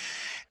that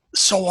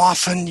so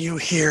often you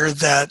hear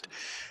that,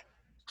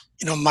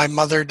 my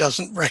mother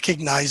doesn't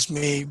recognize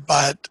me,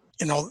 but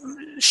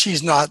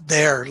she's not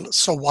there,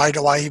 so why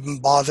do I even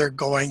bother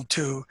going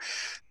to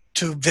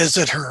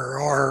visit her?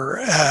 Or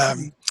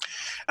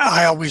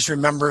I always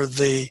remember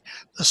the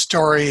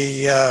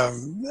story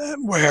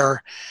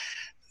where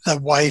the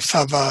wife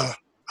of a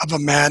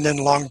man in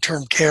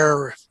long-term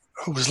care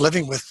who was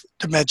living with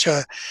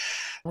dementia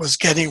was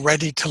getting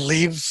ready to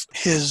leave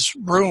his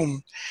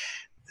room,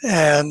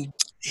 and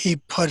he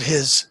put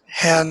his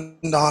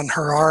hand on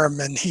her arm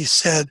and he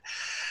said,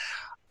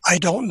 "I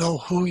don't know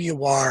who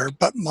you are,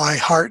 but my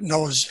heart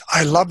knows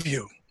I love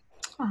you."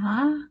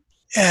 Uh-huh.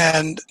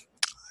 And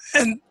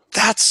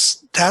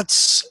that's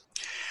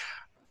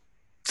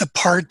the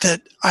part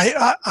that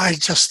I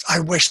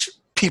wish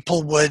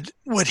people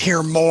would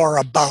hear more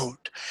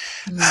about.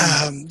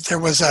 There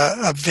was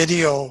a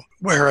video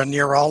where a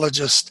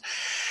neurologist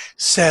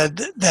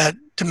said that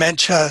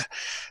dementia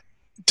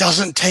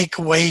doesn't take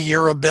away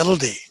your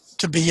ability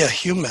to be a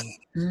human.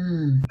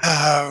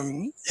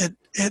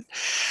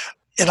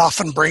 It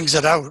often brings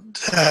it out.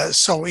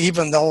 So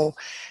even though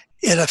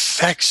it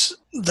affects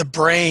the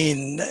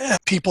brain,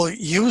 people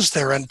use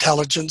their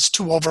intelligence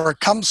to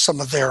overcome some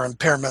of their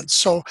impairments.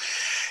 So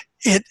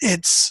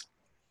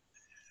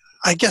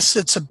I guess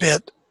it's a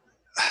bit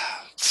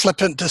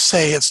flippant to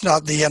say it's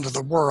not the end of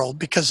the world,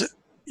 because,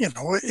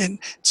 in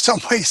some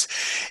ways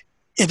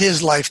it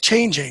is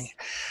life-changing.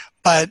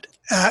 But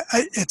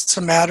it's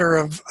a matter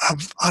of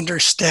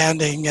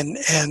understanding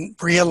and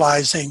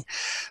realizing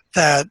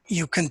that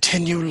you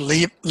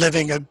continue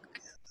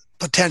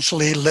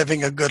potentially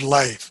living a good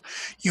life.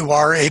 You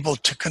are able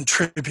to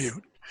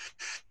contribute.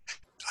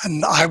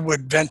 And I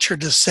would venture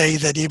to say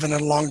that even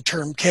in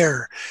long-term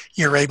care,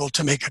 you're able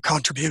to make a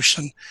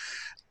contribution.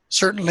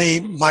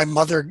 Certainly, my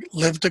mother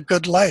lived a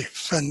good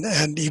life,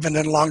 and even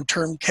in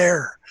long-term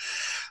care.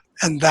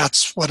 And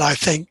that's what I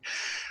think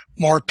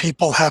more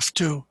people have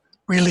to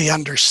really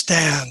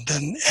understand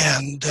and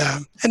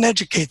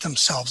educate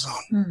themselves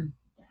on.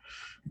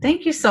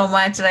 Thank you so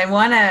much. And I'm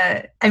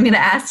going to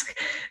ask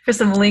for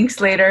some links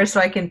later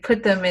so I can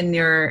put them in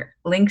your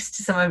links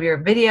to some of your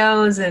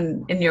videos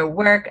and in your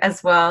work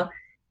as well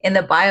in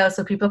the bio,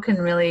 so people can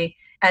really,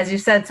 as you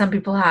said, some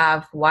people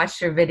have watched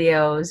your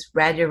videos,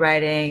 read your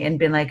writing, and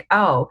been like,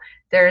 oh,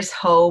 there's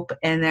hope,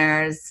 and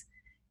there's,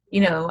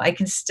 I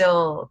can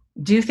still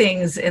do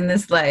things in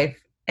this life.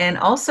 And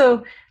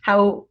also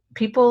how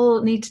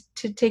people need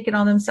to take it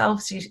on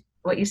themselves.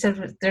 What you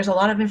said, there's a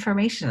lot of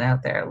information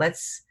out there.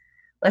 Let's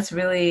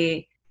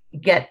really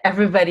get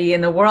everybody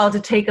in the world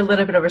to take a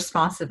little bit of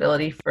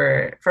responsibility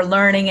for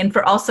learning and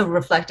for also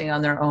reflecting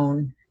on their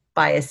own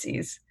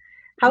biases.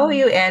 How about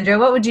you, Andrea?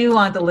 What would you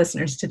want the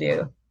listeners to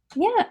do?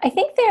 Yeah, I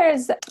think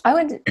I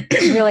would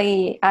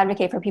really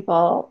advocate for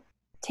people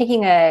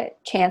taking a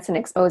chance and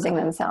exposing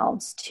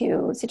themselves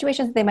to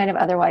situations that they might have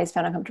otherwise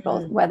found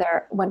uncomfortable,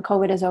 whether when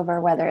COVID is over,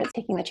 whether it's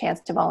taking the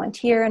chance to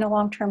volunteer in a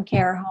long-term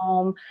care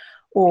home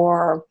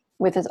or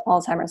with his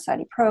Alzheimer's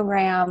Society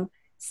program,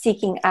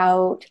 seeking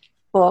out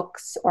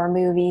books or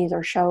movies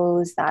or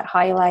shows that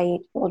highlight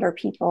older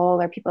people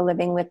or people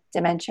living with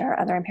dementia or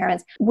other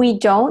impairments. We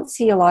don't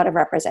see a lot of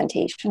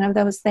representation of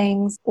those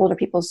things, older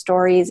people's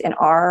stories in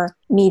our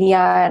media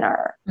and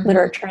our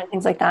literature and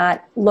things like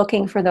that,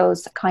 looking for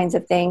those kinds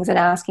of things and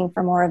asking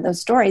for more of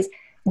those stories.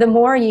 The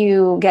more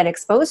you get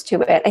exposed to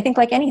it, I think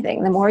like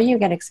anything, the more you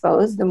get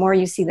exposed, the more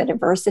you see the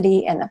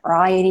diversity and the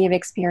variety of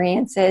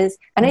experiences.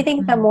 And I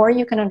think the more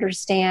you can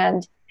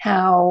understand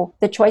how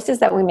the choices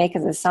that we make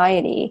as a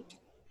society,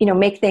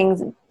 make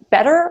things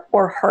better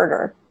or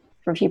harder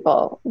for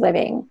people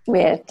living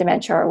with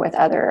dementia or with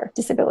other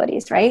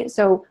disabilities, right?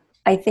 So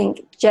I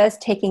think just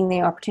taking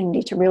the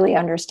opportunity to really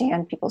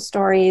understand people's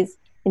stories,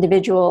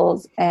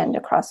 individuals and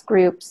across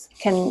groups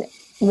can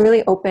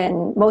really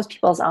open most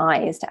people's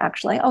eyes to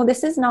actually, oh,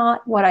 this is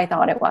not what I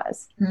thought it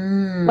was.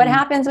 What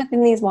happens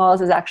within these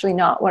walls is actually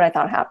not what I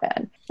thought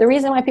happened. The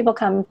reason why people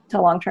come to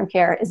long-term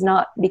care is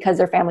not because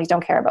their families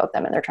don't care about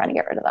them and they're trying to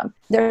get rid of them.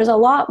 There's a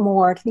lot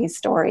more to these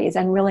stories,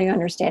 and really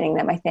understanding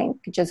them, I think,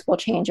 just will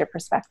change your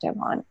perspective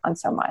on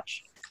so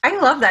much. I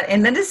love that.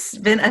 And that has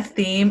been a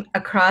theme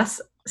across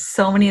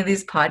so many of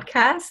these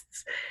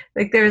podcasts.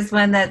 Like there's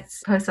one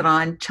that's posted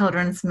on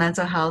children's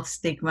mental health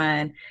stigma,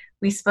 and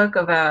we spoke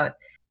about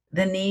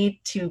the need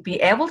to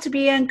be able to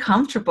be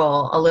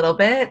uncomfortable a little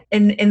bit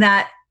in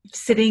that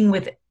sitting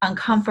with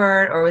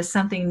uncomfort or with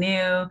something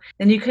new,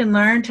 then you can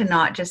learn to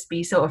not just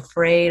be so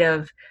afraid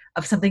of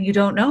something you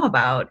don't know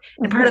about.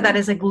 And part of that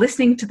is like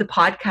listening to the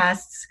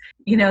podcasts,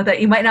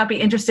 that you might not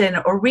be interested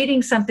in, or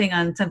reading something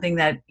on something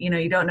that,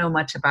 you don't know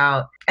much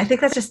about. I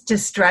think that's just to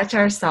stretch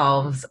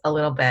ourselves a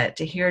little bit,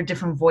 to hear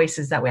different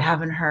voices that we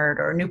haven't heard,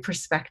 or new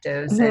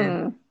perspectives,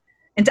 and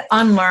to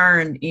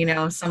unlearn,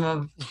 some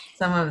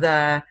of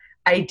the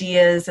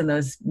ideas and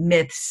those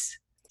myths.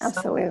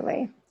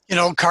 Absolutely.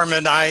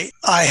 Carmen, I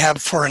have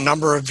for a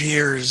number of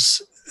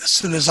years, as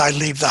soon as I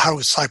leave the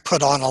house, I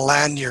put on a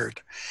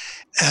lanyard.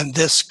 And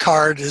this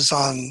card is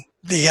on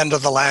the end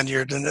of the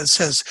lanyard, and it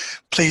says,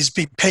 "Please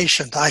be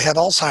patient. I have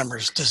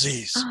Alzheimer's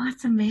disease." Oh,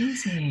 that's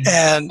amazing.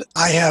 And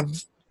I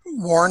have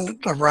worn it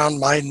around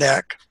my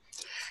neck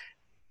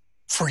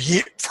for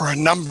a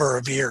number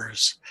of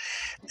years.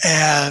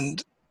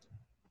 And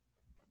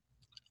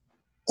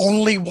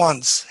only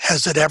once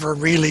has it ever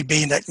really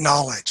been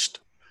acknowledged.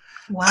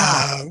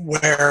 Wow.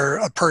 Where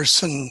a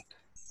person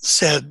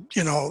said,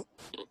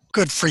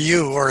 good for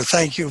you, or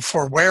thank you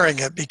for wearing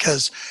it,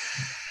 because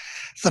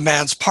the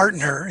man's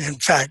partner, in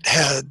fact,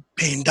 had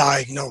been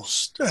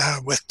diagnosed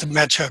with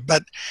dementia.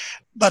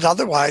 But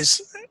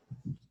otherwise,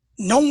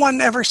 no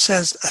one ever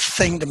says a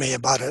thing to me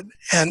about it.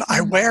 And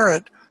I wear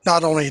it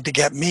not only to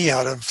get me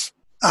out of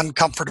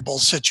uncomfortable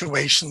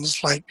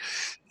situations, like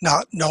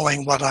not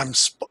knowing what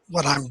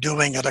I'm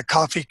doing at a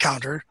coffee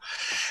counter,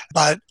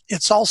 but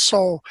it's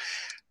also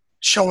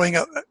showing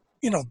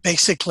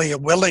basically a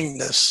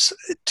willingness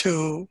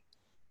to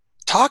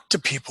talk to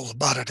people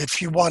about it.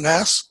 If you want to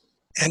ask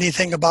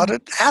anything about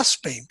it,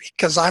 ask me,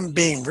 because I'm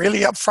being really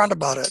upfront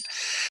about it.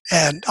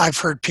 And I've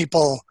heard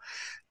people,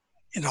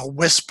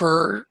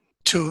 whisper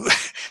to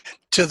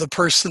the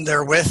person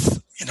they're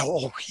with,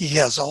 oh, he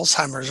has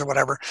Alzheimer's or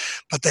whatever,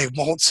 but they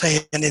won't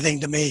say anything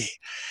to me.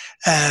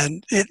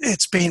 And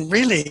it's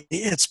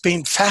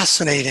been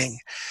fascinating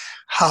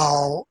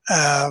how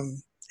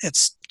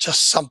it's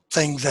just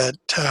something that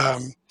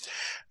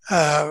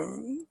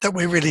that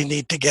we really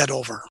need to get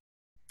over.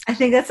 I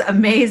think that's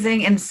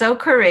amazing and so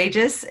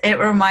courageous. It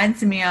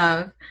reminds me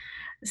of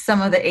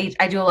some of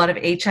I do a lot of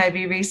HIV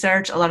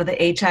research. A lot of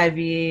the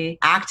HIV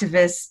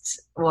activists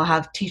will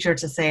have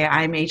t-shirts that say,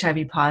 "I'm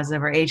HIV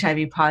positive" or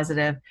 "HIV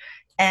positive."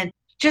 And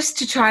just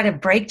to try to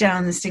break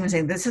down the stigma,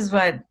 saying this is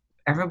what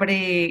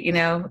everybody,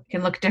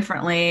 can look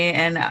differently,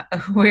 and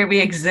where we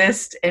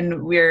exist,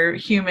 and we're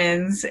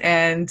humans,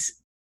 and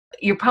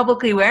you're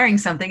publicly wearing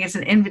something. It's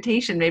an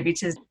invitation maybe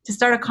to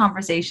start a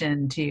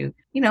conversation, to,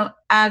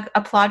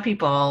 applaud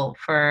people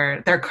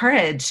for their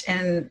courage.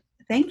 And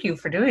thank you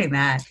for doing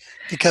that.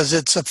 Because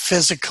it's a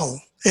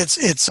physical,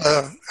 it's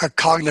a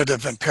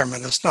cognitive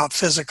impairment. It's not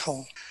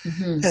physical.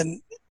 Mm-hmm.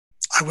 And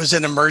I was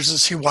in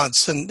emergency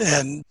once, and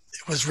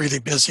it was really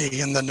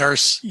busy, and the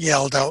nurse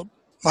yelled out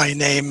my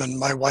name, and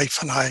my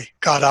wife and I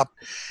got up.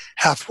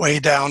 Halfway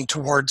down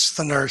towards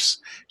the nurse,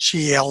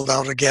 she yelled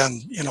out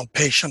again,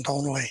 "Patient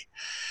only."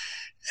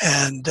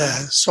 And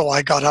so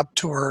I got up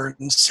to her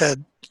and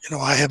said,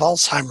 "I have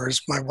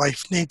Alzheimer's. My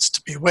wife needs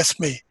to be with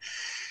me."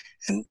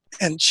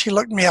 And she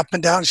looked me up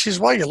and down. She says,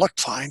 "Well, you look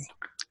fine."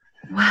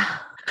 Wow.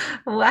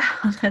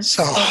 That's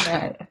so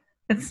not.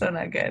 It's so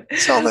not good.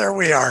 So there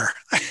we are.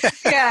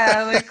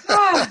 Yeah.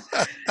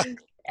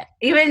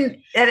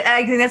 Even,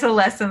 I think that's a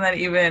lesson that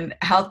even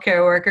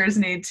healthcare workers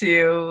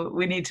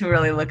we need to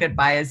really look at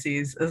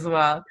biases as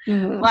well.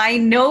 Mm-hmm. Well, I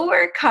know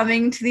we're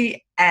coming to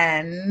the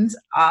end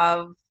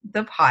of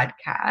the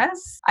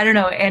podcast. I don't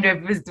know, Andrea,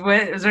 was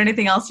there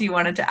anything else you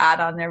wanted to add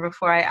on there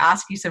before I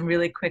ask you some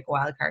really quick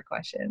wildcard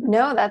questions?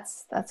 No,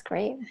 that's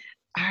great.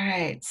 All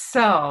right.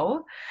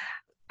 So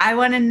I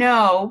want to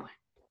know,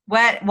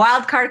 what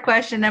wildcard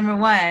question number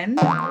one,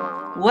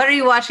 what are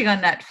you watching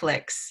on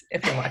Netflix,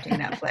 if you're watching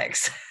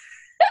Netflix?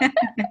 I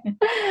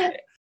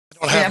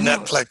don't have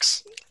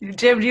Netflix.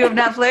 Jim, do you have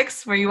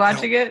Netflix? Were you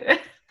watching it?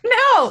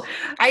 No.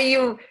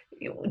 Do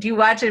you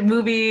watch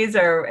movies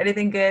or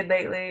anything good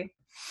lately?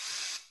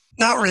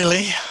 Not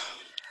really.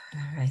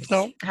 All right.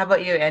 No. How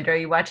about you, Andrew? Are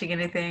you watching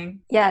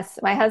anything? Yes,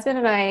 my husband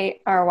and I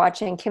are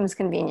watching Kim's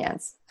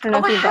Convenience. I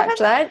don't know if you've watched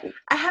that.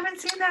 I haven't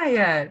seen that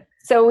yet.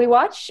 So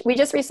we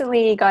just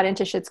recently got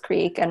into Schitt's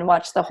Creek and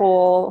watched the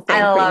whole thing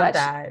I pretty love much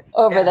that.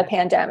 over the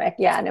pandemic.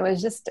 Yeah, and it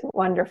was just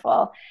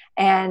wonderful.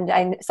 And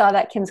I saw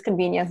that Kim's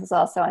Convenience is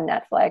also on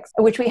Netflix,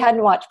 which we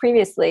hadn't watched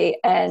previously.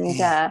 And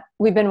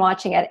we've been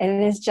watching it,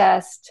 and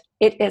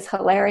it is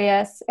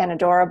hilarious and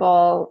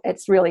adorable.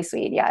 It's really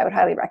sweet. Yeah, I would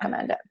highly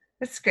recommend it.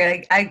 That's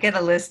great. I get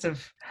a list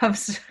of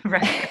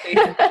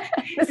recommendations.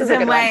 This is a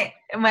good one.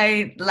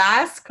 My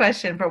last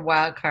question for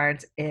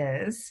Wildcards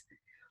is,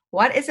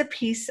 what is a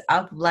piece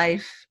of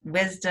life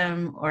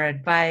wisdom or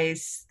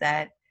advice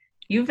that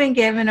you've been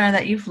given or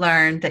that you've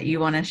learned that you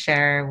want to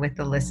share with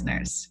the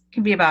listeners? It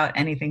can be about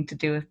anything to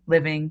do with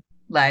living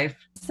life.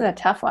 This is a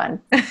tough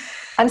one.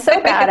 I'm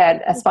so bad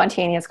at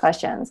spontaneous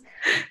questions.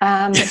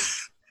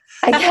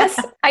 I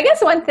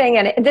guess one thing,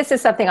 and this is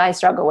something I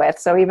struggle with,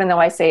 so even though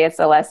I say it's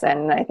a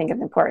lesson, I think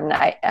it's important,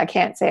 I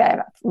can't say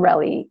I've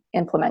really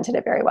implemented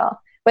it very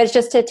well. But it's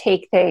just to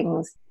take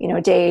things,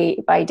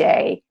 day by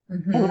day,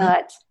 and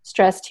not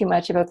stress too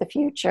much about the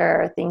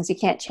future, things you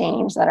can't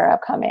change that are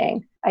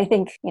upcoming. I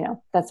think,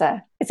 it's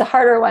a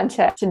harder one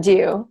to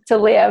do, to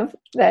live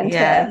than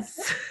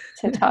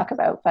to talk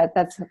about. But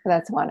that's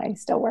one I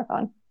still work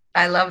on.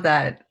 I love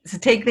that. So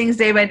take things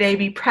day by day,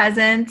 be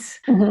present.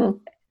 Mm-hmm.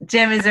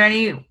 Jim, is there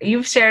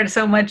you've shared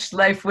so much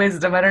life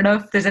wisdom. I don't know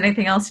if there's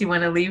anything else you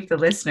want to leave the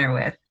listener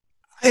with.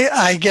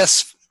 I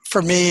guess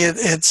for me,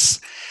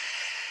 it's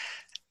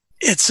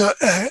a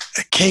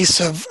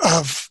case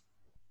of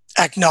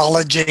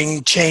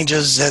acknowledging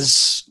changes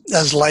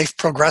as life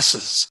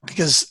progresses.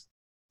 Because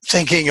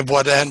thinking of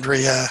what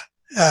Andrea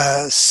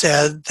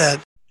said,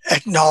 that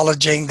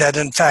acknowledging that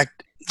in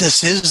fact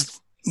this is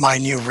my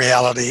new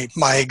reality,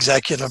 my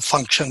executive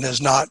function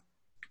is not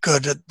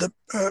good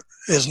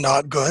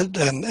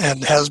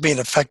and has been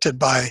affected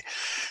by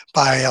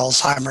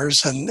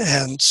Alzheimer's,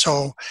 and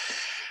so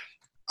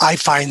I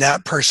find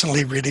that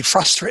personally really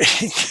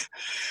frustrating.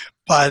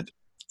 But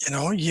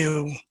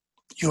you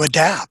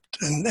adapt,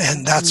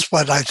 and that's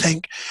what I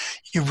think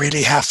you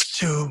really have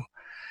to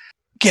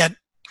get.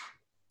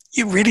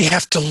 You really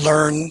have to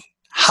learn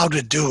how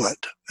to do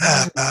it,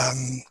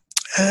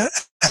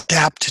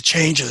 adapt to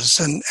changes,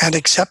 and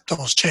accept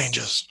those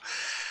changes.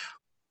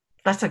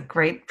 That's a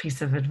great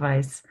piece of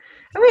advice.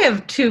 And we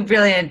have two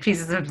brilliant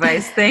pieces of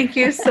advice. Thank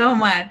you so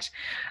much.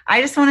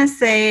 I just want to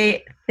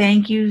say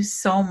thank you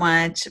so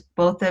much,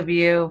 both of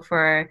you,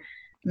 for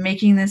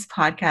making this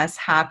podcast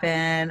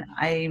happen.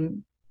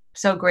 I'm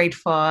so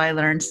grateful. I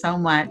learned so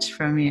much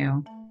from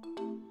you.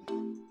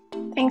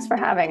 Thanks for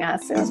having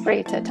us. It was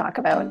great to talk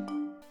about.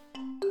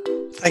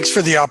 Thanks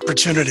for the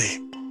opportunity.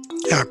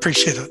 Yeah, I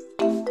appreciate it.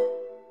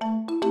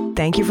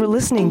 Thank you for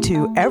listening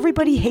to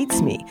Everybody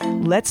Hates Me.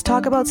 Let's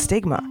Talk About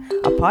Stigma,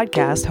 a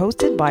podcast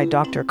hosted by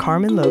Dr.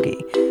 Carmen Logie.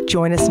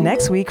 Join us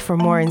next week for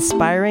more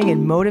inspiring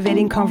and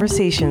motivating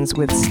conversations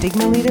with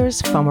stigma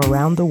leaders from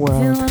around the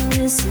world. If you wanna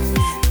listen,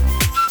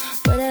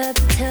 what I have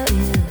to tell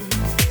you.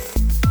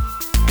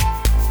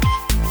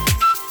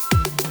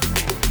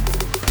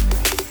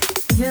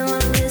 If you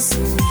wanna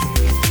listen,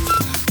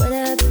 what I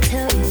have to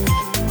tell you.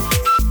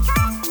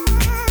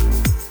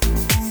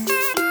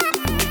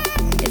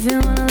 If you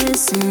wanna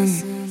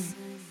listen.